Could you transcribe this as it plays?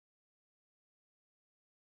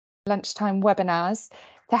lunchtime webinars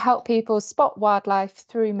to help people spot wildlife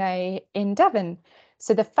through May in Devon.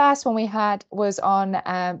 So the first one we had was on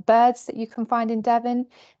birds that you can find in Devon,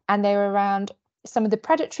 and they were around some of the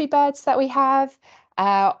predatory birds that we have,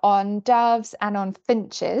 on doves and on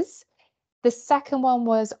finches. The second one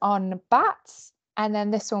was on bats, and then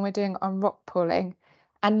this one we're doing on rock pooling.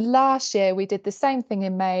 And last year we did the same thing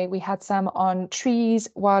in May. We had some on trees,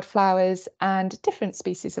 wildflowers, and different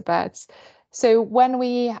species of birds. So when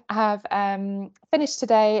we have finished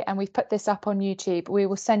today and we've put this up on YouTube, we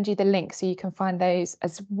will send you the link so you can find those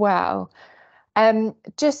as well.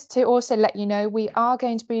 Just to also let you know, we are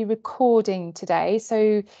going to be recording today.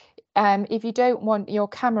 So if you don't want your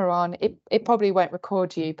camera on, it probably won't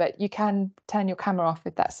record you, but you can turn your camera off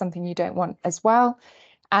if that's something you don't want as well.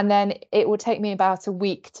 And then it will take me about a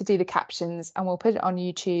week to do the captions, and we'll put it on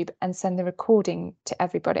YouTube and send the recording to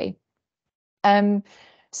everybody.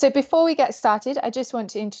 So before we get started, I just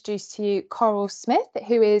want to introduce to you Coral Smith,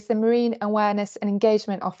 who is the Marine Awareness and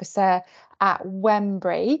Engagement Officer at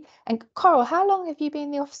Wembury. And Coral, how long have you been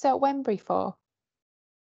the officer at Wembury for?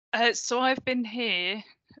 So I've been here,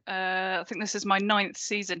 I think this is my 9th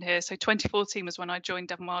season here. So 2014 was when I joined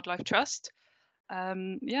Devon Wildlife Trust.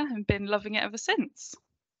 Yeah, I've been loving it ever since.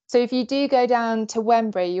 So if you do go down to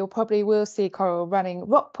Wembury, you'll probably will see Coral running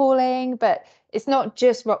rock pooling, but it's not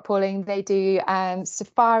just rock pooling. They do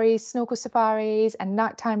safaris, snorkel safaris, and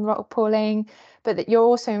nighttime rock pooling, but that you're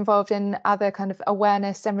also involved in other kind of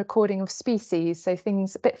awareness and recording of species. So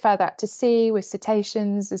things a bit further out to sea with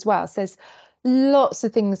cetaceans as well. So there's lots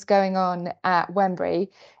of things going on at Wembury.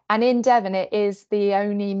 And in Devon, it is the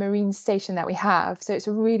only marine station that we have. So it's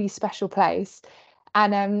a really special place.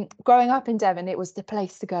 And growing up in Devon, it was the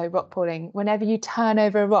place to go rock pooling. Whenever you turn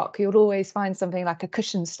over a rock, you'll always find something like a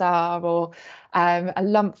cushion star or a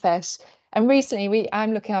lumpfish. And recently,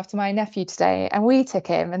 I'm looking after my nephew today, and we took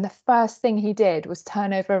him, and the first thing he did was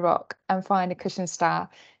turn over a rock and find a cushion star.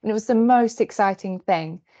 And it was the most exciting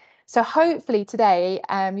thing. So hopefully today,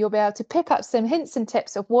 you'll be able to pick up some hints and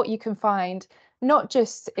tips of what you can find, not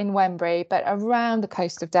just in Wembury, but around the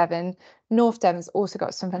coast of Devon. North Devon's also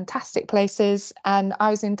got some fantastic places. And I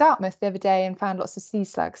was in Dartmouth the other day and found lots of sea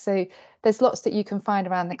slugs. So there's lots that you can find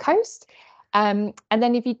around the coast. And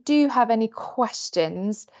then if you do have any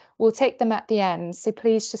questions, we'll take them at the end. So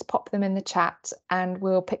please just pop them in the chat and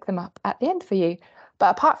we'll pick them up at the end for you.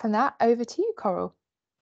 But apart from that, over to you, Coral.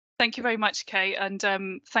 Thank you very much, Kate, and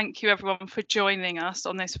thank you everyone for joining us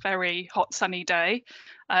on this very hot sunny day.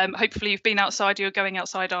 Hopefully you've been outside, you're going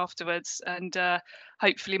outside afterwards, and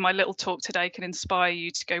hopefully my little talk today can inspire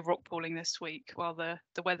you to go rock pooling this week while the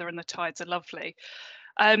weather and the tides are lovely.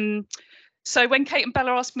 So when Kate and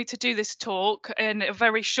Bella asked me to do this talk in a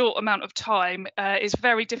very short amount of time, it's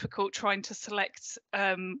very difficult trying to select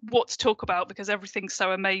what to talk about because everything's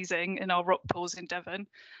so amazing in our rock pools in Devon.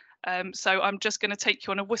 So I'm just going to take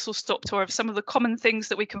you on a whistle-stop tour of some of the common things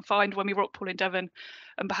that we can find when we rock pool in Devon,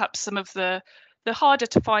 and perhaps some of the harder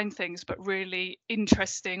to find things, but really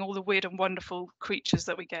interesting, all the weird and wonderful creatures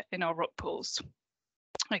that we get in our rock pools.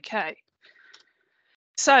 Okay.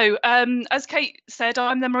 So as Kate said,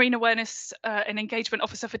 I'm the Marine Awareness and Engagement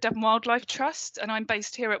Officer for Devon Wildlife Trust, and I'm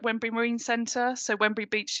based here at Wembury Marine Centre. So Wembury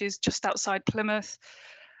Beach is just outside Plymouth.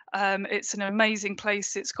 It's an amazing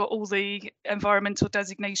place. It's got all the environmental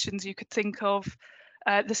designations you could think of.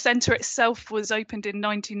 The centre itself was opened in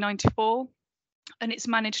 1994, and it's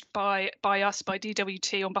managed by us, by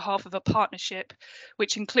DWT, on behalf of a partnership,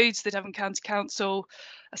 which includes the Devon County Council,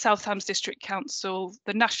 South Hams District Council,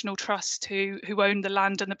 the National Trust, who own the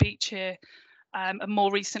land and the beach here, and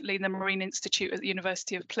more recently the Marine Institute at the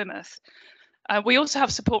University of Plymouth. We also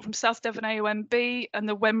have support from South Devon AOMB and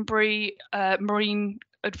the Wembury Marine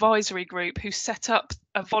Advisory Group, who set up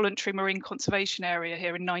a voluntary marine conservation area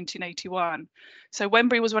here in 1981. So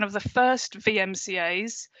Wembury was one of the first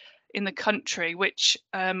VMCAs in the country, which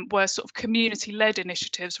were sort of community-led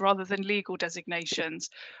initiatives rather than legal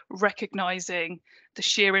designations, recognising the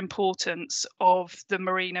sheer importance of the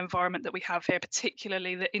marine environment that we have here,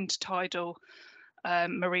 particularly the intertidal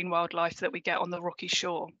marine wildlife that we get on the rocky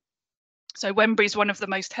shore. So Wembury is one of the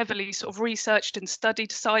most heavily sort of researched and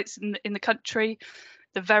studied sites in the country.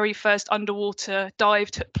 The very first underwater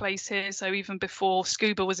dive took place here. So even before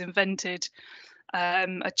scuba was invented,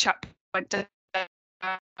 a chap went down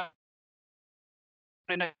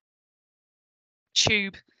in a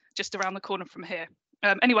tube just around the corner from here.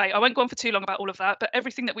 Anyway, I won't go on for too long about all of that, but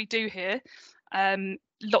everything that we do here,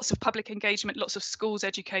 lots of public engagement, lots of schools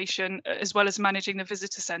education, as well as managing the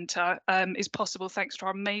visitor centre, is possible thanks to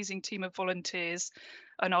our amazing team of volunteers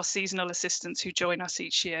and our seasonal assistants who join us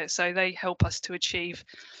each year. So they help us to achieve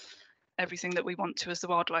everything that we want to as the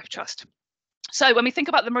Wildlife Trust. So when we think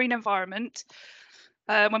about the marine environment,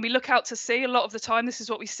 when we look out to sea, a lot of the time this is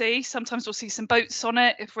what we see. Sometimes we'll see some boats on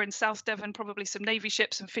it. If we're in South Devon, probably some Navy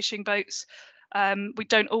ships and fishing boats. We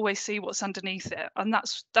don't always see what's underneath it, and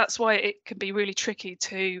that's why it can be really tricky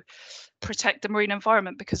to protect the marine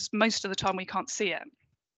environment, because most of the time we can't see it.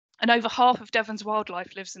 And over half of Devon's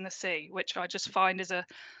wildlife lives in the sea, which I just find is a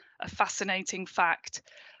fascinating fact.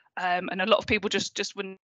 And a lot of people just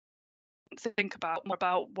wouldn't think about more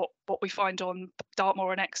about what we find on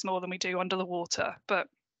Dartmoor and Exmoor than we do under the water. But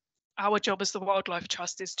our job as the Wildlife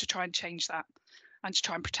Trust is to try and change that and to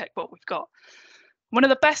try and protect what we've got. One of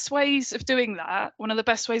the best ways of doing that, one of the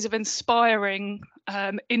best ways of inspiring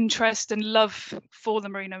interest and love for the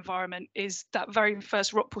marine environment, is that very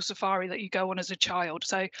first rockpool safari that you go on as a child.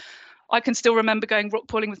 So I can still remember going rock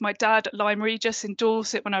pooling with my dad at Lyme Regis in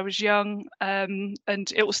Dorset when I was young, and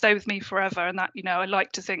it will stay with me forever. And that, you know, I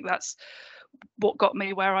like to think that's what got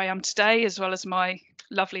me where I am today, as well as my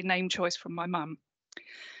lovely name choice from my mum.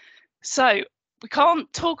 So we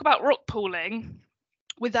can't talk about rock pooling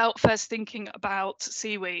without first thinking about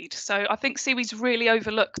seaweed. So I think seaweed's really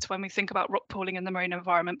overlooked when we think about rock pooling in the marine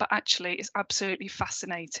environment, but actually it's absolutely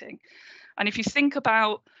fascinating. And if you think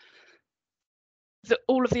about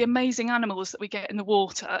all of the amazing animals that we get in the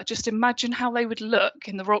water, just imagine how they would look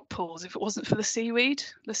in the rock pools if it wasn't for the seaweed.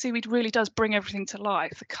 The seaweed really does bring everything to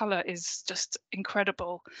life. The colour is just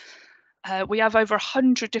incredible. We have over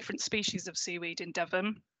 100 different species of seaweed in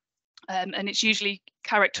Devon, and it's usually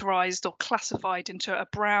characterised or classified into a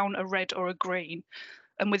brown, a red or a green.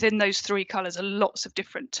 And within those three colours are lots of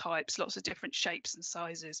different types, lots of different shapes and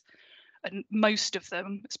sizes. And most of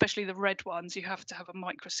them, especially the red ones, you have to have a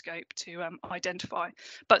microscope to identify.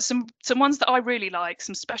 But some ones that I really like,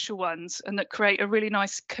 some special ones, and that create a really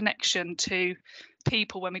nice connection to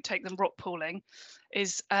people when we take them rock pooling,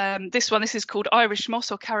 is this one. This is called Irish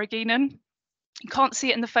moss or carrageenan. You can't see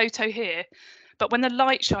it in the photo here, but when the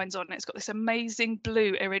light shines on it, it's got this amazing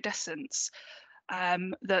blue iridescence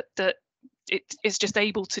that it is just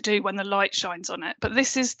able to do when the light shines on it. But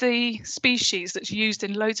this is the species that's used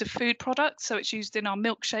in loads of food products. So it's used in our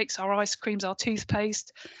milkshakes, our ice creams, our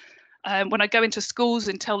toothpaste. When I go into schools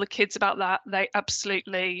and tell the kids about that, they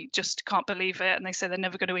absolutely just can't believe it, and they say they're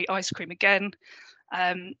never going to eat ice cream again.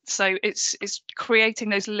 So it's creating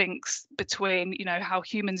those links between, you know, how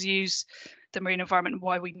humans use the marine environment and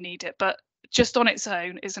why we need it. But just on its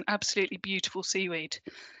own is an absolutely beautiful seaweed.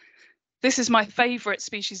 This is my favourite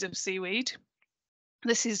species of seaweed.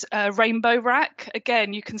 This is a rainbow rack.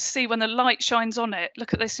 Again, you can see when the light shines on it,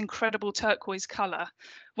 look at this incredible turquoise colour.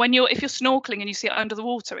 If you're snorkeling and you see it under the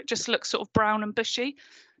water, it just looks sort of brown and bushy.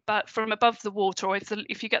 But from above the water, or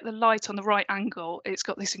if you get the light on the right angle, it's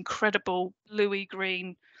got this incredible bluey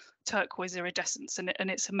green turquoise iridescence, and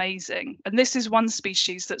it's amazing. And this is one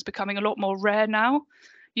species that's becoming a lot more rare now.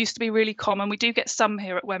 Used to be really common. We do get some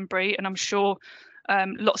here at Wembury, and I'm sure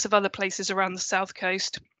lots of other places around the south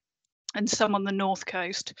coast and some on the north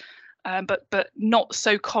coast, but not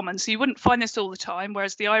so common. So you wouldn't find this all the time,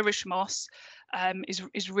 whereas the Irish moss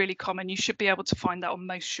is really common. You should be able to find that on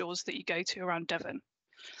most shores that you go to around Devon.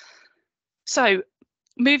 So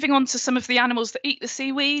moving on to some of the animals that eat the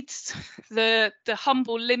seaweeds, the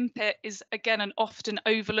humble limpet is again an often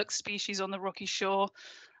overlooked species on the rocky shore.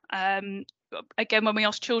 Again, when we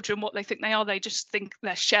ask children what they think they are, they just think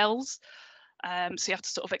they're shells. So you have to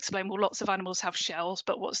sort of explain, well, lots of animals have shells,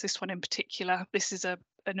 but what's this one in particular? This is an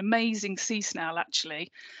amazing sea snail,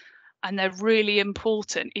 actually, and they're really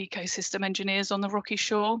important ecosystem engineers on the rocky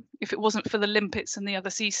shore. If it wasn't for the limpets and the other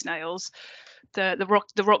sea snails,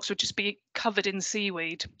 the rocks would just be covered in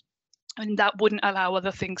seaweed, and that wouldn't allow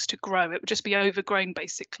other things to grow. It would just be overgrown,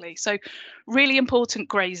 basically. So really important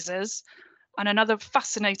grazers. And another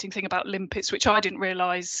fascinating thing about limpets, which I didn't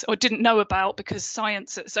realise or didn't know about, because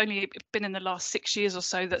science, it's only been in the last 6 years or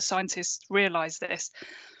so that scientists realise this,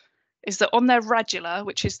 is that on their radula,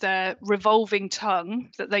 which is their revolving tongue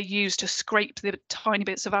that they use to scrape the tiny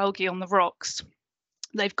bits of algae on the rocks,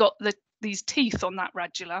 they've got these teeth on that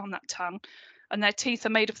radula, on that tongue, and their teeth are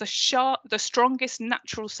made of the strongest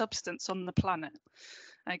natural substance on the planet.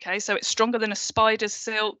 Okay, so it's stronger than a spider's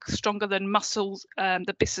silk, stronger than mussels,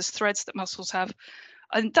 the byssus threads that mussels have,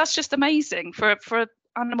 and that's just amazing for an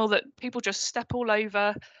animal that people just step all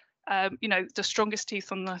over. You know, the strongest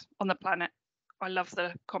teeth on the planet. I love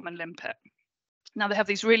the common limpet. Now they have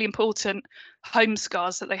these really important home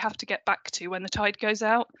scars that they have to get back to when the tide goes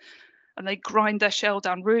out, and they grind their shell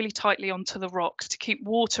down really tightly onto the rocks to keep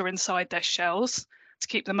water inside their shells, to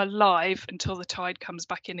keep them alive until the tide comes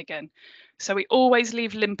back in again. So we always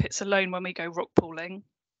leave limpets alone when we go rock pooling.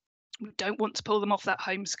 We don't want to pull them off that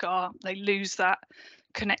home scar. They lose that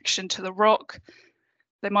connection to the rock.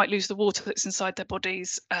 They might lose the water that's inside their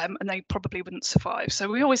bodies, and they probably wouldn't survive. So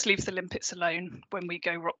we always leave the limpets alone when we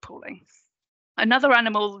go rock pooling. Another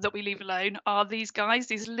animal that we leave alone are these guys,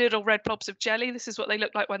 these little red blobs of jelly. This is what they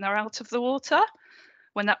look like when they're out of the water.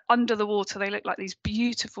 When they're under the water, they look like these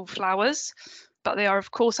beautiful flowers, but they are,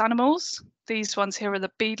 of course, animals. These ones here are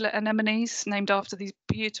the beadlet anemones, named after these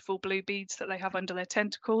beautiful blue beads that they have under their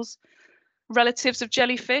tentacles. Relatives of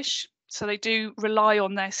jellyfish, so they do rely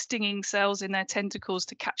on their stinging cells in their tentacles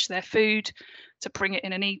to catch their food, to bring it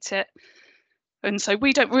in and eat it. And so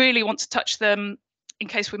we don't really want to touch them in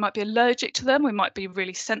case we might be allergic to them. We might be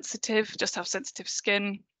really sensitive, just have sensitive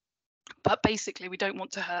skin. But basically, we don't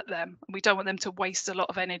want to hurt them. We don't want them to waste a lot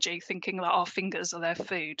of energy thinking that our fingers are their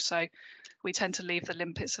food. So we tend to leave the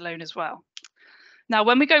limpets alone as well. Now,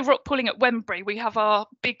 when we go rock pooling at Wembury, we have our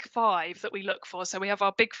big five that we look for. So we have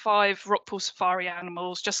our big five rock pool safari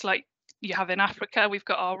animals, just like you have in Africa. We've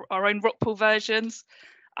got our own rock pool versions,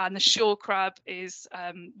 and the shore crab is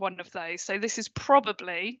one of those. So this is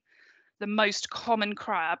probably the most common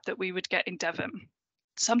crab that we would get in Devon,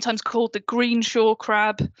 sometimes called the green shore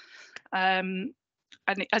crab. And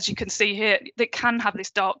as you can see here, they can have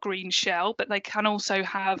this dark green shell, but they can also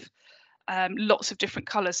have lots of different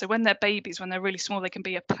colours. So when they're babies, when they're really small, they can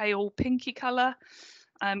be a pale pinky colour.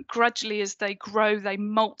 Gradually, as they grow, they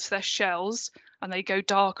molt their shells and they go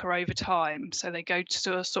darker over time. So they go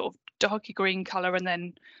to a sort of darky green colour and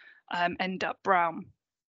then end up brown.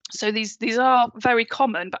 So these are very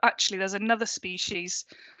common, but actually there's another species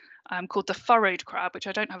called the furrowed crab, which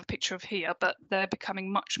I don't have a picture of here, but they're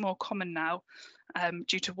becoming much more common now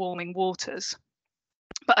due to warming waters.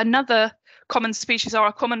 But another common species are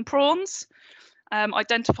our common prawns,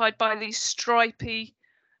 identified by these stripy,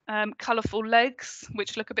 colourful legs,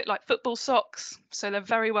 which look a bit like football socks. So they're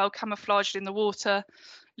very well camouflaged in the water.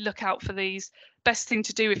 Look out for these. Best thing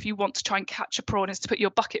to do if you want to try and catch a prawn is to put your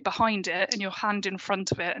bucket behind it and your hand in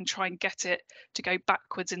front of it and try and get it to go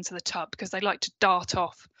backwards into the tub, because they like to dart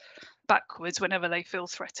off backwards whenever they feel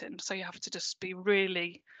threatened. So you have to just be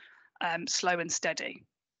really slow and steady.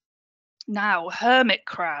 Now, hermit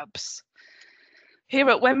crabs. Here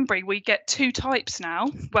at Wembury, we get two types now.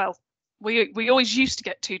 Well, we always used to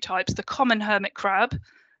get two types, the common hermit crab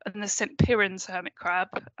and the St. Piran's hermit crab.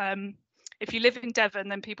 If you live in Devon,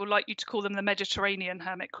 then people like you to call them the Mediterranean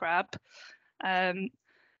hermit crab.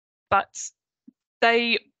 But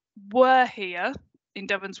they were here in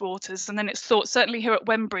Devon's waters, and then it's thought, certainly here at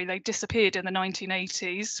Wembury, they disappeared in the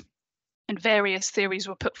 1980s. And various theories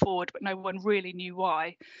were put forward, but no one really knew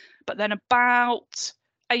why. But then about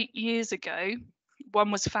 8 years ago, one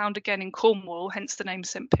was found again in Cornwall, hence the name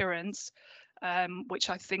St. Piran's, which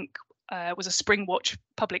I think was a Springwatch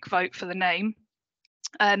public vote for the name.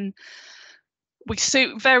 We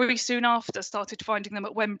very soon after started finding them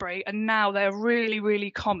at Wembury, and now they're really, really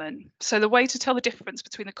common. So the way to tell the difference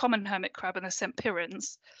between the common hermit crab and the St.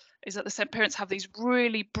 Piran's is that the St. Piran's have these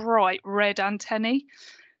really bright red antennae.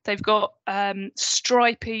 They've got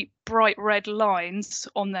stripy, bright red lines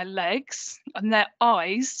on their legs, and their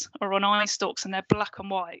eyes are on eye stalks, and they're black and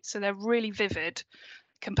white. So they're really vivid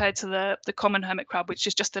compared to the common hermit crab, which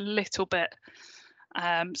is just a little bit,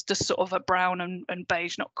 just sort of a brown and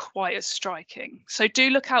beige, not quite as striking. So do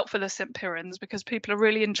look out for the St. Piran's, because people are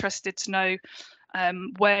really interested to know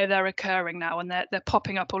where they're occurring now, and they're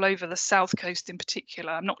popping up all over the south coast in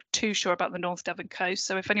particular. I'm not too sure about the North Devon coast,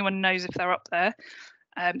 so if anyone knows if they're up there,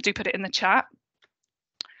 do put it in the chat.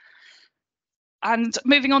 And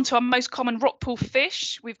moving on to our most common rock pool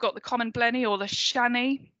fish, we've got the common blenny or the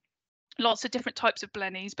shanny. Lots of different types of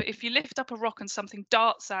blennies, but if you lift up a rock and something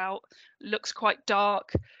darts out, looks quite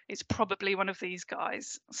dark, it's probably one of these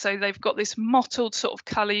guys. So they've got this mottled sort of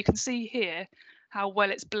colour. You can see here how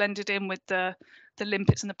well it's blended in with the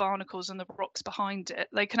limpets and the barnacles and the rocks behind it.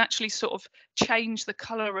 They can actually sort of change the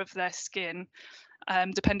colour of their skin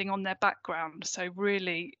depending on their background. So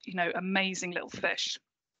really, amazing little fish.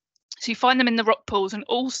 So you find them in the rock pools, and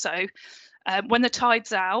also when the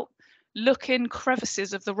tide's out, look in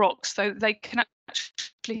crevices of the rocks, so they can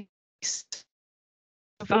actually, as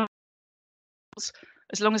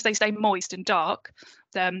long as they stay moist and dark,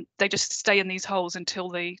 then they just stay in these holes until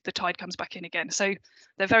the tide comes back in again. So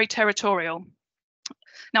they're very territorial.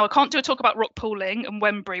 Now, I can't do a talk about rock pooling and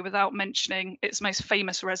Wembury without mentioning its most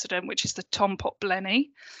famous resident, which is the tompot blenny.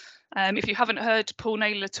 If you haven't heard Paul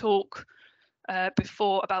Naylor talk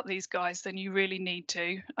before about these guys, then you really need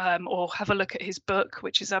to, or have a look at his book,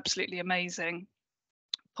 which is absolutely amazing.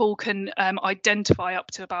 Paul can identify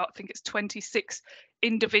up to about, I think it's 26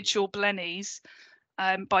 individual blennies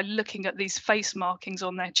by looking at these face markings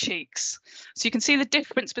on their cheeks. So you can see the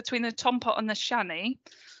difference between the tompot and the shanny.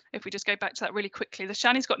 If we just go back to that really quickly, the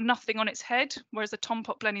shanny's got nothing on its head, whereas the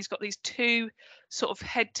tompot blenny's got these two sort of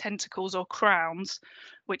head tentacles or crowns,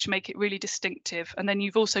 which make it really distinctive. And then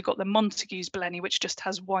you've also got the Montague's blenny, which just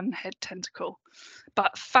has one head tentacle.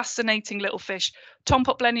 But fascinating little fish.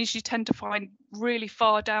 Tompot blennies you tend to find really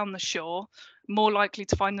far down the shore, more likely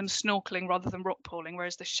to find them snorkeling rather than rock pooling,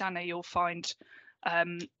 whereas the shanny you'll find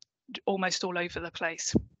almost all over the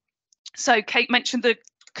place. So Kate mentioned the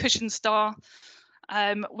cushion star.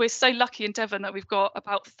 We're so lucky in Devon that we've got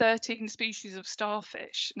about 13 species of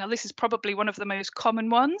starfish. Now, this is probably one of the most common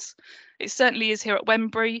ones. It certainly is here at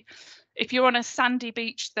Wembury. If you're on a sandy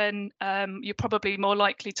beach, then you're probably more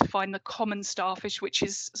likely to find the common starfish, which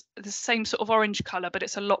is the same sort of orange colour, but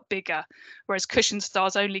it's a lot bigger, whereas cushion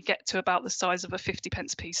stars only get to about the size of a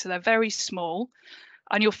 50p piece. So they're very small.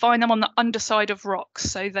 And you'll find them on the underside of rocks.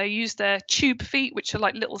 So they use their tube feet, which are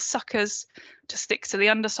like little suckers, to stick to the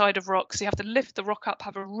underside of rocks. So you have to lift the rock up,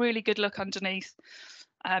 have a really good look underneath,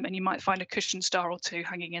 and you might find a cushion star or two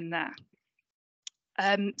hanging in there.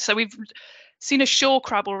 So we've seen a shore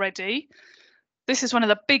crab already. This is one of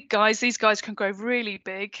the big guys. These guys can grow really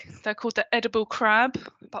big. They're called the edible crab,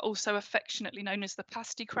 but also affectionately known as the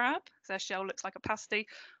pasty crab. Their shell looks like a pasty,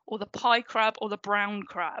 or the pie crab, or the brown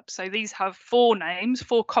crab. So these have four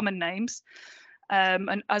common names.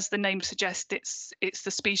 And as the name suggests, it's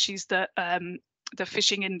the species that the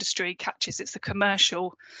fishing industry catches. It's the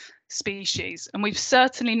commercial species. And we've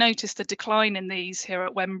certainly noticed a decline in these here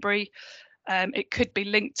at Wembury. It could be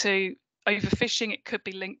linked to overfishing, it could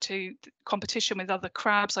be linked to competition with other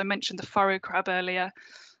crabs. I mentioned the furrow crab earlier,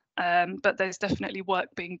 but there's definitely work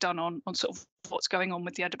being done on sort of what's going on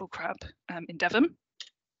with the edible crab in Devon.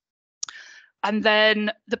 And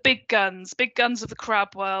then the big guns of the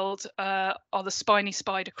crab world are the spiny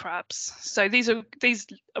spider crabs. So these are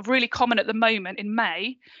really common at the moment. In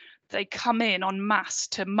May, they come in en masse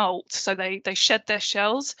to molt. So they shed their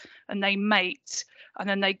shells and they mate, and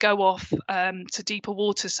then they go off to deeper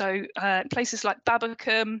water. So places like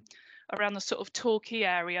Babbacombe, around the sort of Torquay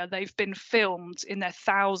area, they've been filmed in their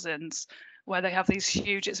thousands, where they have these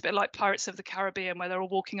huge, it's a bit like Pirates of the Caribbean, where they're all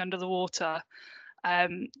walking under the water.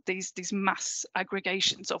 These mass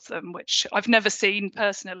aggregations of them, which I've never seen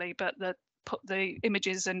personally, but the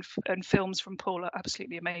images and films from Paul are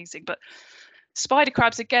absolutely amazing. But spider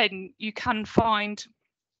crabs, again, you can find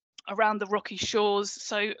around the rocky shores.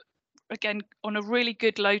 So again, on a really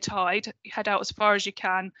good low tide, head out as far as you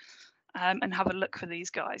can and have a look for these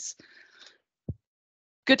guys.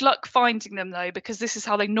 Good luck finding them though, because this is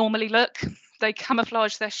how they normally look. They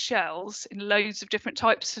camouflage their shells in loads of different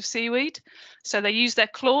types of seaweed. So they use their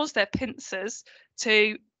claws, their pincers,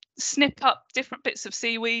 to snip up different bits of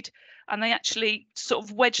seaweed, and they actually sort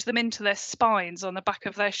of wedge them into their spines on the back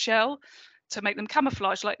of their shell to make them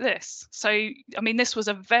camouflage like this. So, I mean, this was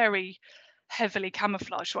a very heavily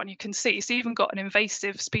camouflaged one. You can see it's even got an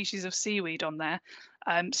invasive species of seaweed on there.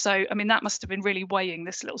 So, I mean, that must have been really weighing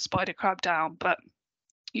this little spider crab down, but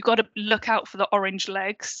you've got to look out for the orange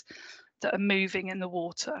legs that are moving in the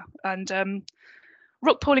water. And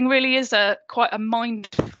rock pooling really is quite a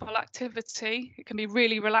mindful activity. It can be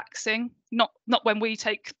really relaxing, not when we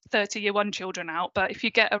take 30 year one children out, but if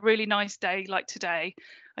you get a really nice day like today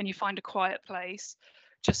and you find a quiet place,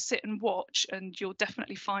 just sit and watch, and you'll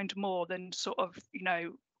definitely find more than sort of, you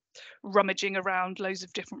know, rummaging around loads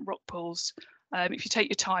of different rock pools. If you take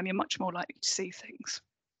your time, you're much more likely to see things.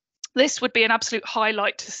 This would be an absolute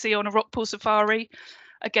highlight to see on a rock pool safari.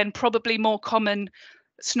 Again, probably more common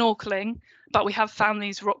snorkeling, but we have found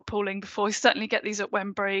these rock pooling before. We certainly get these at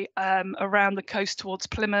Wembury, around the coast towards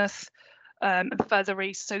Plymouth and further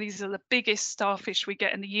east. So these are the biggest starfish we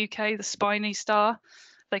get in the UK, the spiny star.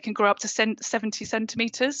 They can grow up to 70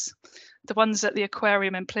 centimetres. The ones at the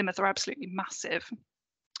aquarium in Plymouth are absolutely massive,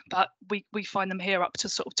 but we find them here up to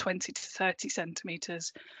sort of 20 to 30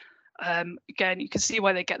 centimetres. Again, you can see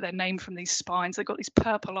why they get their name from these spines. They've got these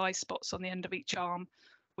purple eye spots on the end of each arm,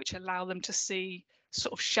 which allow them to see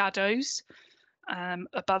sort of shadows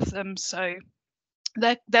above them. So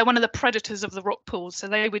they're one of the predators of the rock pools. So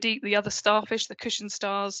they would eat the other starfish, the cushion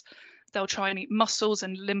stars. They'll try and eat mussels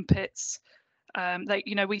and limpets.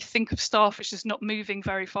 We think of starfish as not moving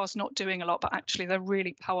very fast, not doing a lot, but actually they're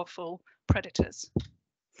really powerful predators.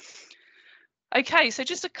 Okay, so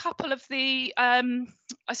just a couple of the, I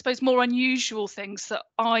suppose, more unusual things that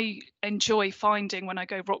I enjoy finding when I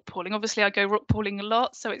go rock pooling. Obviously, I go rock pooling a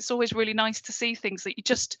lot, so it's always really nice to see things that you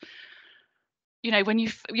just, you know, when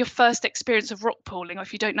your first experience of rock pooling, or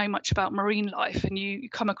if you don't know much about marine life and you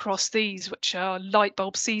come across these, which are light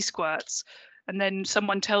bulb sea squirts, and then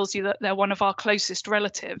someone tells you that they're one of our closest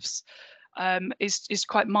relatives, is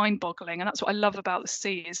quite mind-boggling. And that's what I love about the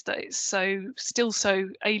sea, is that it's still so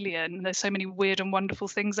alien. There's so many weird and wonderful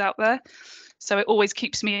things out there, so it always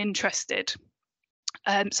keeps me interested.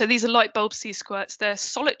 So these are light bulb sea squirts. They're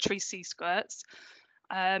solitary sea squirts,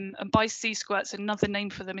 and by sea squirts, another name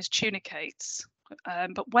for them is tunicates.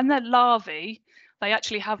 But when they're larvae, they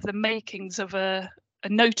actually have the makings of a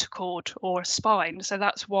notochord or a spine. So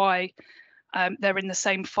that's why they're in the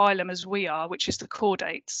same phylum as we are, which is the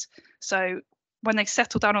chordates. So when they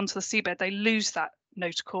settle down onto the seabed, they lose that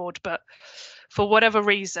notochord, but for whatever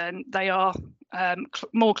reason, they are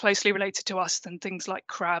more closely related to us than things like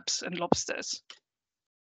crabs and lobsters.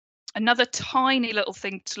 Another tiny little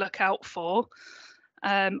thing to look out for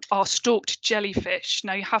are stalked jellyfish.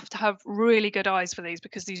 Now, you have to have really good eyes for these,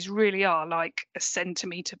 because these really are like a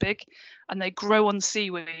centimetre big, and they grow on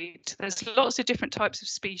seaweed. There's lots of different types of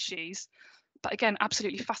species, but again,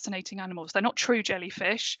 absolutely fascinating animals. They're not true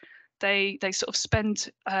jellyfish. They sort of spend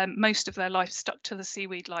most of their life stuck to the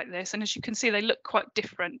seaweed like this, and as you can see, they look quite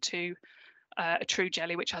different to a true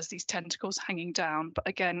jelly, which has these tentacles hanging down. But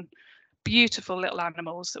again, beautiful little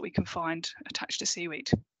animals that we can find attached to seaweed.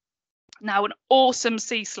 Now, an awesome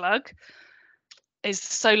sea slug is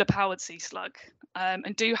the solar powered sea slug,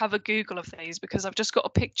 and do have a Google of these, because I've just got a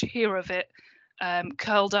picture here of it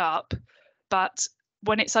curled up, but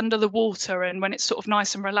when it's under the water and when it's sort of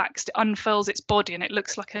nice and relaxed, it unfurls its body and it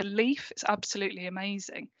looks like a leaf. It's absolutely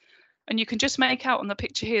amazing. And you can just make out on the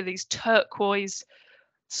picture here these turquoise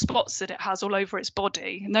spots that it has all over its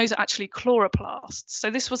body, and those are actually chloroplasts. So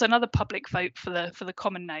this was another public vote for the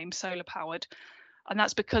common name, solar powered, and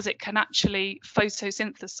that's because it can actually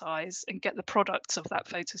photosynthesize and get the products of that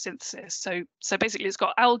photosynthesis. So basically, it's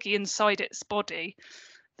got algae inside its body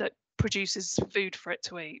that produces food for it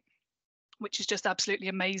to eat, which is just absolutely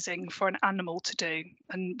amazing for an animal to do.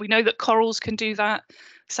 And we know that corals can do that,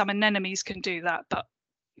 some anemones can do that, but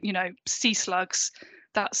sea slugs,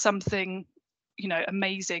 that's something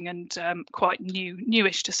amazing and quite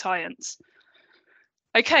newish to science.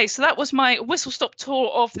 Okay, so that was my whistle-stop tour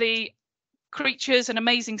of the creatures and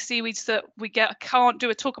amazing seaweeds that we get. I can't do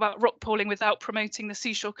a talk about rock pooling without promoting the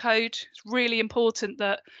Seashore Code. It's really important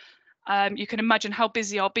that you can imagine how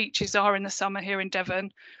busy our beaches are in the summer here in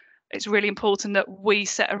Devon. It's really important that we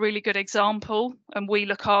set a really good example and we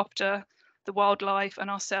look after the wildlife and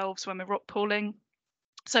ourselves when we're rock pooling.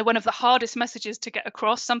 So one of the hardest messages to get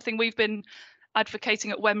across, something we've been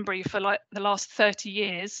advocating at Wembury for like the last 30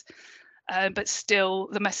 years, but still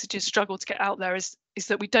the messages struggle to get out there, is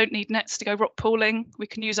that we don't need nets to go rock pooling. We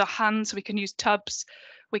can use our hands, we can use tubs,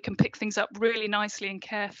 we can pick things up really nicely and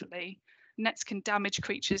carefully. Nets can damage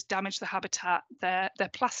creatures, damage the habitat. They're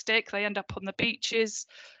plastic, they end up on the beaches.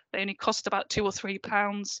 They only cost about £2 or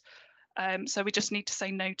 £3. So we just need to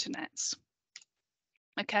say no to nets.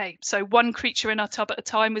 Okay, so one creature in our tub at a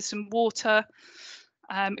time with some water.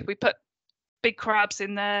 If we put big crabs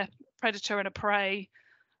in there, predator and a prey,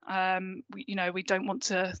 we don't want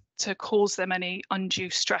to cause them any undue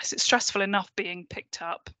stress. It's stressful enough being picked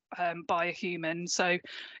up by a human. So,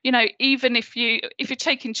 even if you're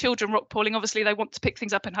taking children rock pooling, obviously they want to pick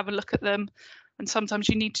things up and have a look at them, and sometimes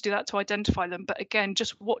you need to do that to identify them. But again,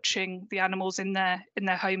 just watching the animals in their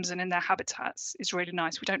homes and in their habitats is really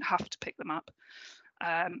nice. We don't have to pick them up,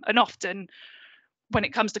 and often when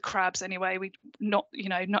it comes to crabs anyway, not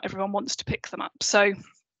everyone wants to pick them up. So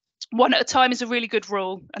one at a time is a really good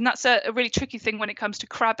rule, and that's a really tricky thing when it comes to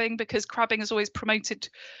crabbing, because crabbing is always promoted,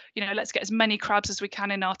 let's get as many crabs as we can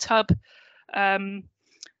in our tub,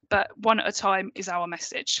 but one at a time is our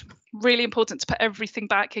message. Really important to put everything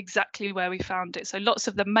back exactly where we found it. So lots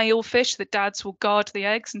of the male fish, the dads will guard the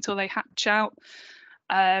eggs until they hatch out.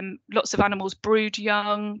 Lots of animals brood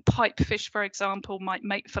young. Pipefish, for example, might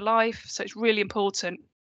mate for life, so it's really important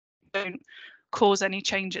don't cause any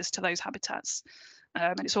changes to those habitats.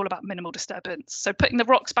 And it's all about minimal disturbance. So putting the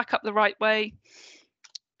rocks back up the right way,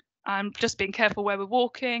 and just being careful where we're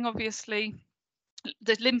walking, obviously.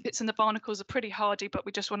 The limpets and the barnacles are pretty hardy, but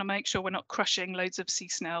we just want to make sure we're not crushing loads of sea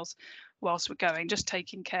snails whilst we're going, just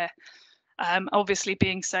taking care. Obviously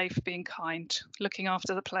being safe, being kind, looking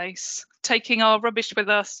after the place, taking our rubbish with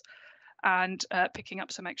us, and picking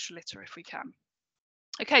up some extra litter if we can.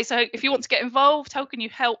 Okay, so if you want to get involved, how can you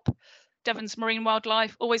help Devon's marine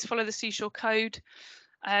wildlife? Always follow the Seashore Code.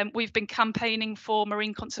 We've been campaigning for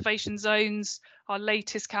marine conservation zones. Our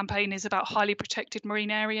latest campaign is about highly protected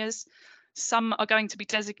marine areas. Some are going to be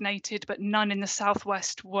designated, but none in the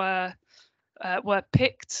southwest were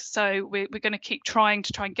picked. So we're going to keep trying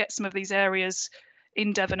and get some of these areas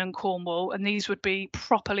in Devon and Cornwall, and these would be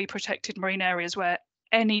properly protected marine areas where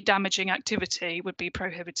any damaging activity would be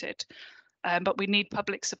prohibited. But we need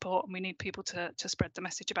public support, and we need people to spread the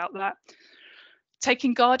message about that.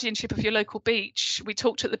 Taking guardianship of your local beach. We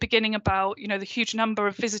talked at the beginning about, you know, the huge number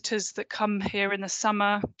of visitors that come here in the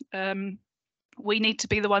summer. We need to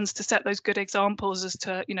be the ones to set those good examples as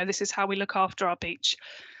to, you know, this is how we look after our beach.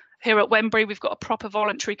 Here at Wembury, we've got a proper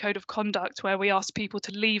voluntary code of conduct where we ask people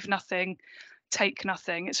to leave nothing, take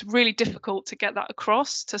nothing. It's really difficult to get that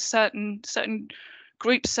across to certain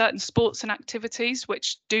groups, certain sports and activities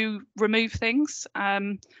which do remove things.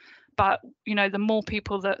 But, you know, the more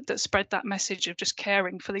people that spread that message of just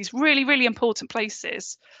caring for these really, really important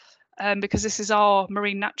places, because this is our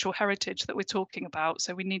marine natural heritage that we're talking about,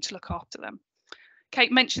 so we need to look after them.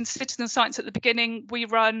 Kate mentioned citizen science at the beginning. We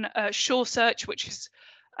run Shore Search, which is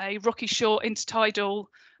a Rocky Shore intertidal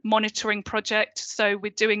monitoring project. So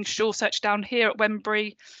we're doing shore search down here at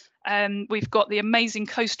Wembury. We've got the amazing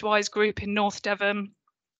Coastwise group in North Devon,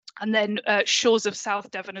 and then Shores of South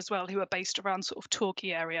Devon as well, who are based around sort of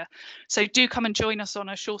Torquay area. So do come and join us on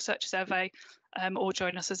a shore search survey, or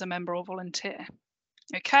join us as a member or volunteer.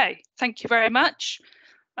 Okay, thank you very much.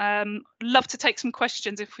 Love to take some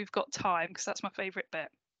questions if we've got time, because that's my favourite bit.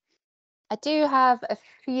 I do have a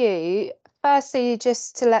few. Firstly,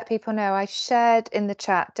 just to let people know, I shared in the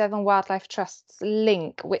chat Devon Wildlife Trust's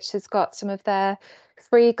link, which has got some of their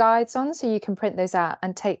free guides on, so you can print those out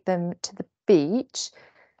and take them to the beach.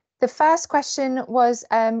 The first question was,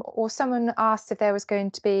 or someone asked if there was going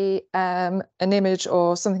to be an image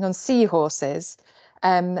or something on seahorses,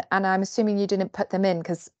 and I'm assuming you didn't put them in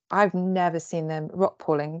because I've never seen them rock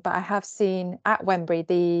pooling, but I have seen at Wembury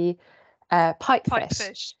the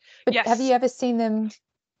pipefish. But yes. have you ever seen them,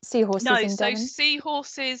 seahorses in Devon? No, so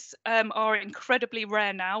seahorses are incredibly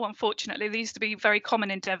rare now, unfortunately. They used to be very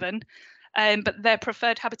common in Devon. But their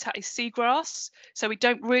preferred habitat is seagrass. So we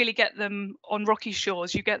don't really get them on rocky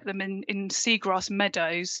shores. You get them in seagrass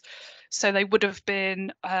meadows. So they would have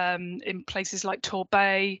been in places like Tor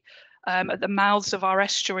Bay, at the mouths of our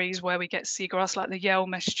estuaries where we get seagrass, like the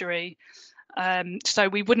Yelm estuary. So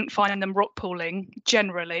we wouldn't find them rock pooling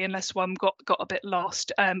generally unless one got a bit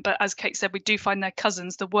lost. But as Kate said, we do find their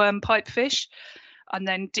cousins, the worm pipefish. And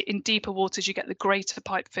then in deeper waters, you get the greater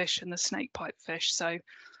pipefish and the snake pipefish. So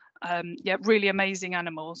yeah, really amazing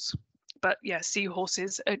animals. But yeah,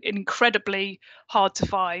 seahorses are incredibly hard to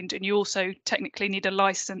find, and you also technically need a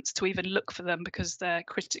license to even look for them because they're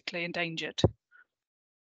critically endangered.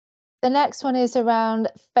 The next one is around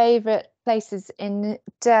favourite places in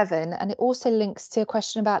Devon, and it also links to a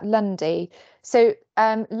question about Lundy. So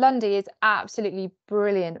Lundy is absolutely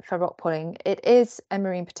brilliant for rock pooling. It is a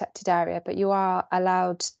marine protected area, but you are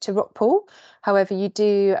allowed to rock pool. However, you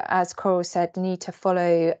do, as Coral said, need to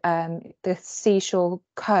follow the Seashore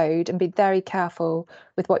code and be very careful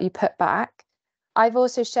with what you put back. I've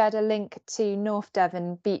also shared a link to North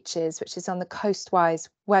Devon beaches, which is on the Coastwise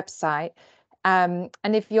website. And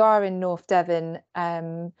if you are in North Devon,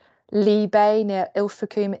 Lee Bay near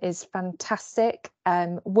Ilfracombe is fantastic.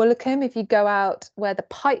 Woolacombe, if you go out where the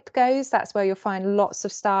pipe goes, that's where you'll find lots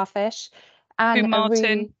of starfish. And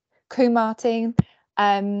Combe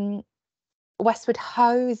Martin. Westward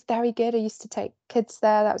Ho is very good. I used to take kids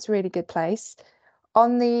there. That was a really good place.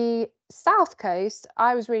 On the south coast,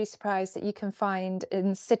 I was really surprised that you can find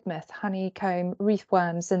in Sidmouth honeycomb reef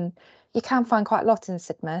worms, and you can find quite a lot in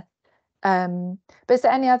Sidmouth. But is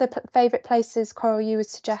there any other favourite places, Coral, you would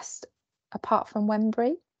suggest apart from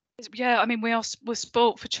Wembury? Yeah, I mean, we're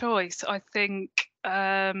sport for choice. I think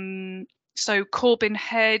so. Corbin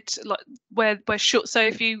Head, like where short. So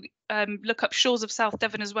if you look up Shores of South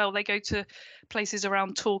Devon as well, they go to places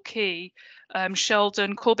around Torquay,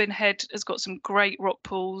 Sheldon. Corbin Head has got some great rock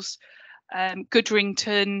pools.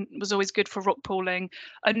 Goodrington was always good for rock pooling.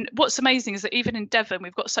 And what's amazing is that even in Devon,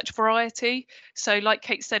 we've got such variety. So like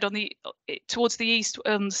Kate said, towards the east,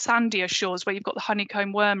 on the sandier shores where you've got the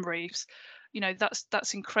honeycomb worm reefs, you know,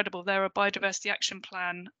 that's incredible. They're a biodiversity action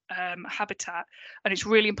plan habitat, and it's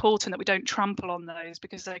really important that we don't trample on those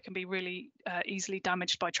because they can be really easily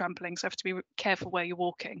damaged by trampling. So you have to be careful where you're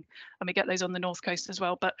walking, and we get those on the north coast as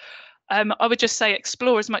well. But I would just say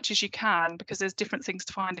explore as much as you can because there's different things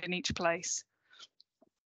to find in each place.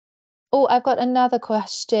 Oh, I've got another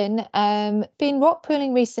question. Been rock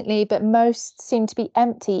pooling recently, but most seem to be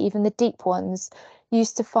empty, even the deep ones.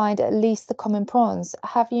 Used to find at least the common prawns.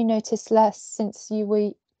 Have you noticed less since you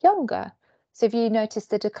were younger? So have you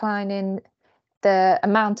noticed a decline in the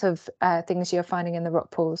amount of things you're finding in the rock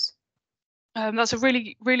pools? That's a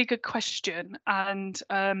really, really good question. And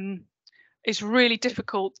it's really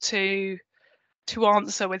difficult to to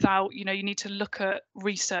answer without, you need to look at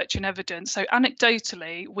research and evidence. So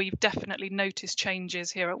anecdotally, we've definitely noticed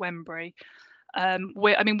changes here at Wembury.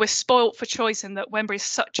 We're spoilt for choice in that Wembury is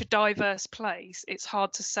such a diverse place. It's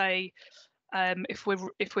hard to say if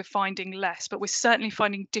we're finding less, but we're certainly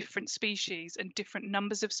finding different species and different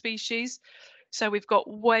numbers of species. So we've got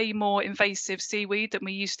way more invasive seaweed than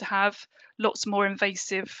we used to have, lots more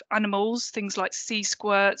invasive animals, things like sea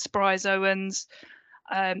squirts, bryozoans.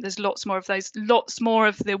 There's lots more of those, lots more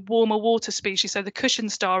of the warmer water species. So the cushion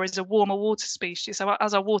star is a warmer water species. So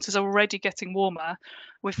as our waters are already getting warmer,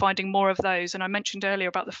 we're finding more of those. And I mentioned earlier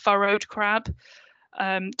about the furrowed crab.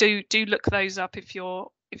 Do look those up if you're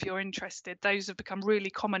interested. Those have become really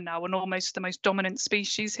common now and almost the most dominant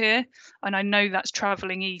species here. And I know that's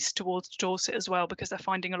travelling east towards Dorset as well, because they're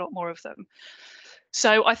finding a lot more of them.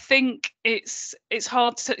 So I think it's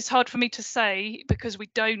hard for me to say, because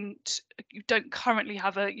you don't currently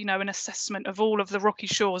have an assessment of all of the rocky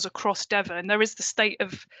shores across Devon. There is the state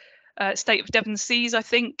of Devon seas, I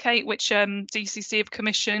think, Kate, which DCC have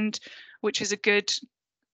commissioned, which is a good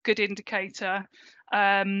indicator.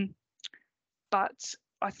 But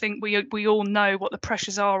I think we all know what the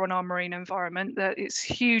pressures are on our marine environment. That it's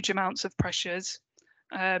huge amounts of pressures.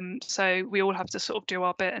 So we all have to sort of do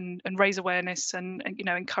our bit and raise awareness and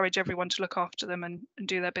encourage everyone to look after them and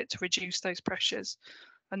do their bit to reduce those pressures.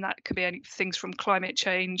 And that could be things from climate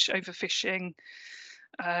change, overfishing,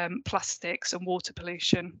 plastics and water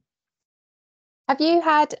pollution. Have you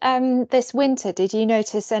had this winter, did you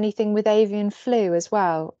notice anything with avian flu as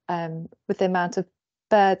well, with the amount of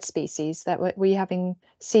bird species that were you having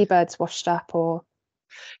seabirds washed up or?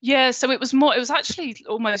 Yeah, so it was actually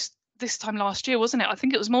almost this time last year, wasn't it? I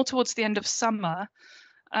think it was more towards the end of summer.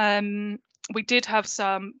 We did have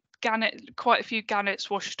quite a few gannets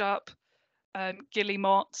washed up,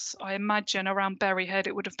 guillemots. I imagine around Berryhead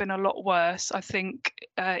it would have been a lot worse. I think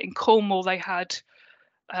in Cornwall they had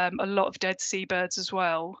a lot of dead seabirds as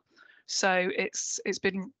well. So it's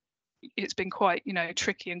been quite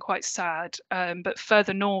tricky and quite sad. But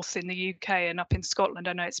further north in the UK and up in Scotland,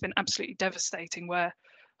 I know it's been absolutely devastating, where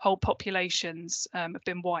whole populations have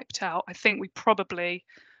been wiped out. I think we probably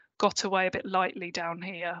got away a bit lightly down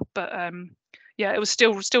here, but yeah, it was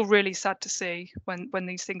still really sad to see when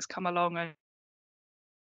these things come along,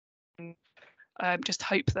 and just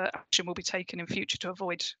hope that action will be taken in future to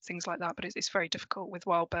avoid things like that. But it's very difficult with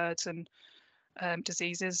wild birds and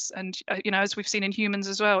diseases, and as we've seen in humans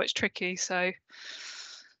as well, it's tricky. So.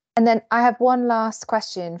 And then I have one last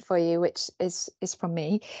question for you, which is from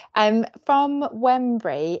me. From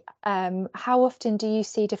Wembury, how often do you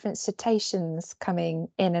see different cetaceans coming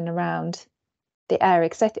in and around the area?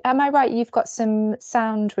 Because am I right, you've got some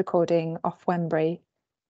sound recording off Wembury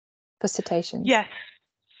for cetaceans?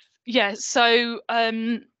 Yeah. So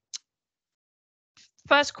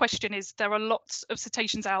first question is, there are lots of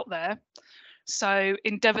cetaceans out there. So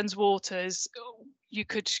in Devon's waters, you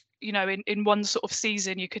could, in one sort of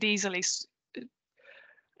season, you could easily,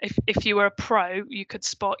 if you were a pro, you could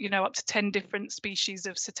spot, up to 10 different species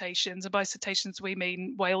of cetaceans. And by cetaceans, we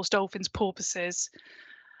mean whales, dolphins, porpoises.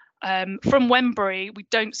 From Wembury, we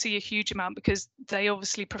don't see a huge amount because they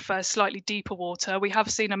obviously prefer slightly deeper water. We have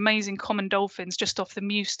seen amazing common dolphins just off the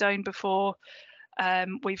Mewstone before.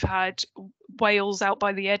 We've had whales out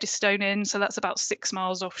by the Eddystone Inn, so that's about 6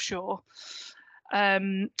 miles offshore.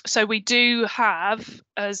 So we do have,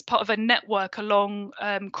 as part of a network along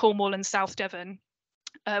Cornwall and South Devon,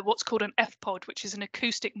 what's called an F-pod, which is an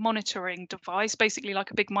acoustic monitoring device, basically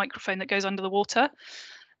like a big microphone that goes under the water,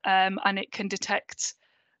 and it can detect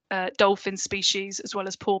dolphin species as well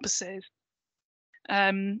as porpoises.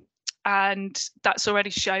 And that's already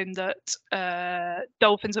shown that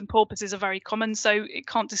dolphins and porpoises are very common, so it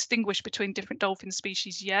can't distinguish between different dolphin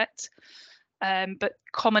species yet. But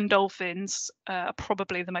common dolphins are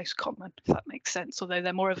probably the most common, if that makes sense, although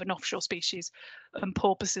they're more of an offshore species, and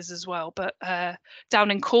porpoises as well. But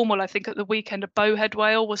down in Cornwall, I think at the weekend, a bowhead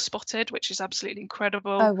whale was spotted, which is absolutely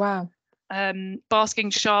incredible. Oh, wow.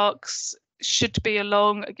 Basking sharks should be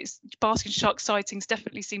along. Basking shark sightings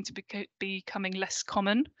definitely seem to be becoming less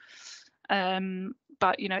common.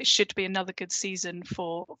 But it should be another good season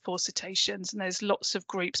for cetaceans, and there's lots of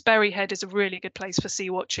groups. Berryhead is a really good place for sea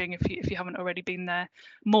watching if you haven't already been there.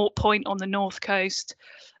 Mort Point on the north coast,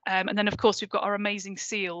 and then of course we've got our amazing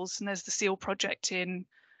seals, and there's the Seal Project in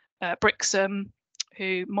Brixham,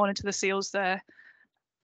 who monitor the seals there.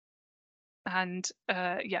 And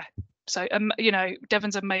yeah, so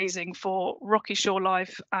Devon's amazing for rocky shore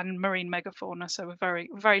life and marine megafauna. So we're very,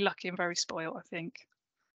 very lucky and very spoiled, I think.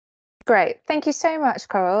 Great. Thank you so much,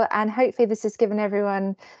 Coral. And hopefully this has given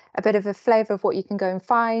everyone a bit of a flavour of what you can go and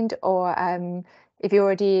find, or if you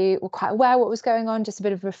already were quite aware what was going on, just a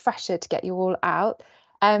bit of a refresher to get you all out.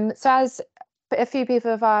 So as a few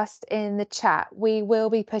people have asked in the chat, we will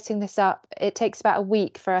be putting this up. It takes about a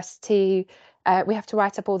week for us to, we have to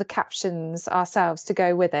write up all the captions ourselves to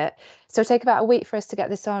go with it. So it'll take about a week for us to get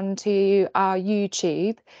this on to our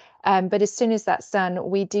YouTube. But as soon as that's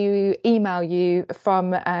done, we do email you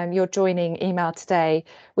from your joining email today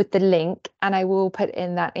with the link, and I will put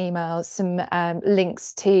in that email some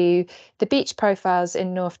links to the beach profiles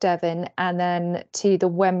in North Devon, and then to the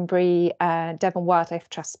Wembury Devon Wildlife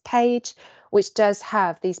Trust page, which does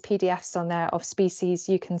have these PDFs on there of species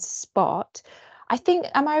you can spot. I think,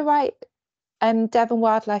 am I right? Devon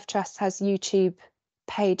Wildlife Trust has YouTube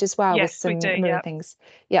page as well with Yes, we some do. marine Yeah. things.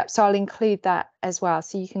 Yep, so I'll include that as well,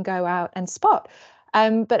 so you can go out and spot.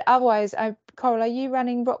 But otherwise, Coral, are you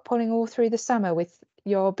running rock pooling all through the summer with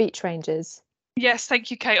your beach rangers? Yes,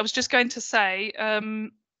 thank you, Kate. I was just going to say,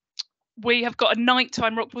 we have got a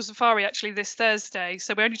nighttime rockpool safari actually this Thursday.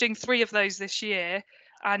 So we're only doing 3 of those this year.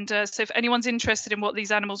 And so if anyone's interested in what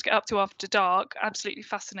these animals get up to after dark, absolutely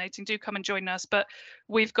fascinating, do come and join us. But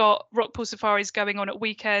we've got rockpool safaris going on at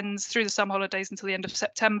weekends through the summer holidays until the end of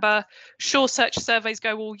September. Shore search surveys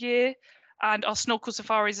go all year. And our snorkel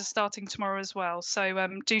safaris are starting tomorrow as well. So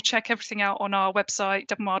do check everything out on our website,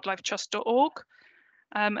 devonwildlifetrust.org,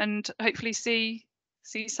 and hopefully see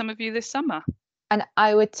some of you this summer. And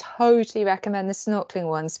I would totally recommend the snorkeling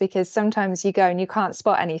ones, because sometimes you go and you can't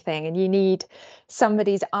spot anything and you need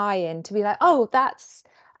somebody's eye in to be like, oh, that's,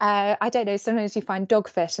 I don't know, sometimes you find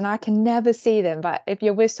dogfish and I can never see them. But if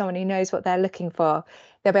you're with someone who knows what they're looking for,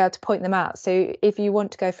 they'll be able to point them out. So if you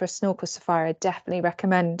want to go for a snorkel safari, I definitely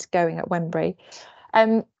recommend going at Wembury.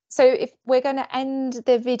 So if we're going to end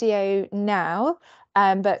the video now,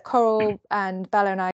 but Coral and Bella and I